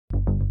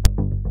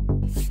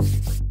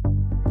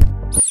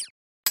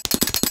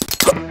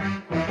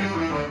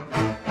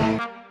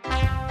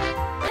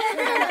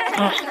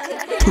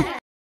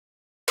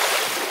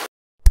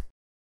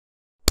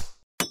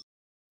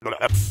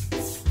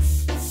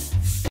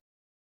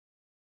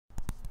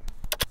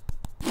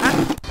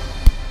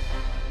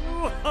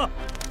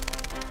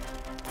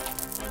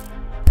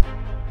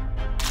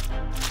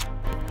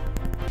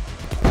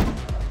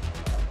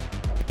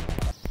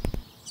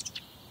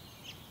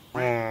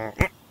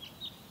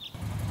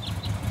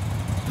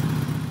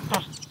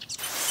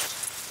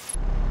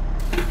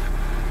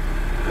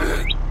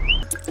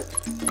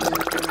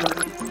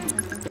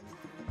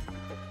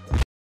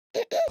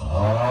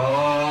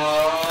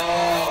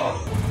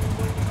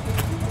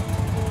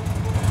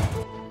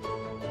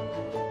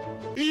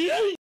You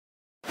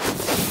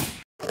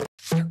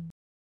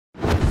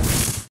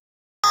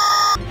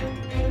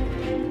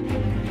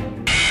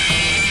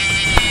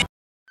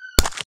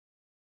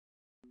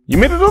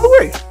made it all the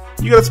way.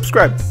 You gotta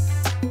subscribe.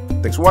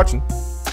 Thanks for watching.